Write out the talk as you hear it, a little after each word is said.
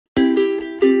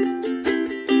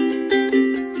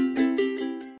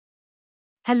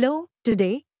Hello,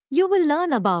 today you will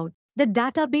learn about the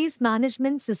Database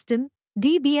Management System.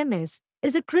 DBMS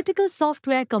is a critical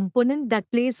software component that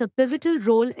plays a pivotal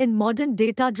role in modern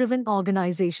data-driven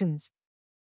organizations.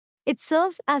 It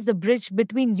serves as the bridge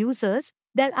between users,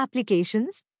 their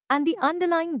applications, and the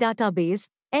underlying database,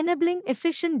 enabling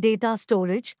efficient data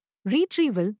storage,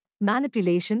 retrieval,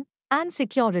 manipulation, and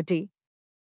security.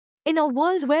 In a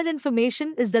world where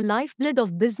information is the lifeblood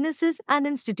of businesses and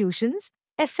institutions,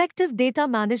 effective data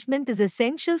management is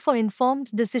essential for informed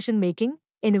decision making,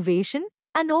 innovation,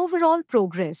 and overall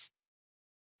progress.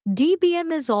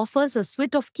 DBMS offers a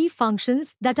suite of key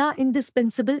functions that are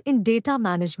indispensable in data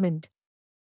management.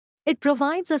 It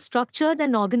provides a structured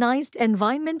and organized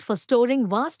environment for storing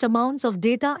vast amounts of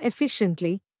data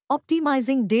efficiently,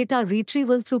 optimizing data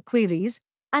retrieval through queries,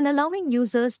 and allowing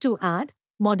users to add,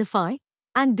 modify,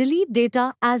 and delete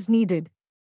data as needed.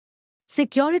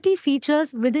 Security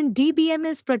features within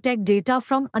DBMS protect data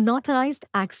from unauthorized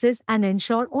access and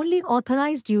ensure only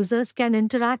authorized users can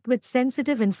interact with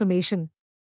sensitive information.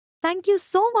 Thank you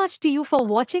so much to you for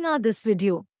watching this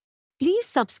video. Please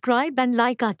subscribe and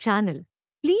like our channel.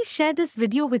 Please share this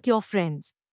video with your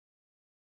friends.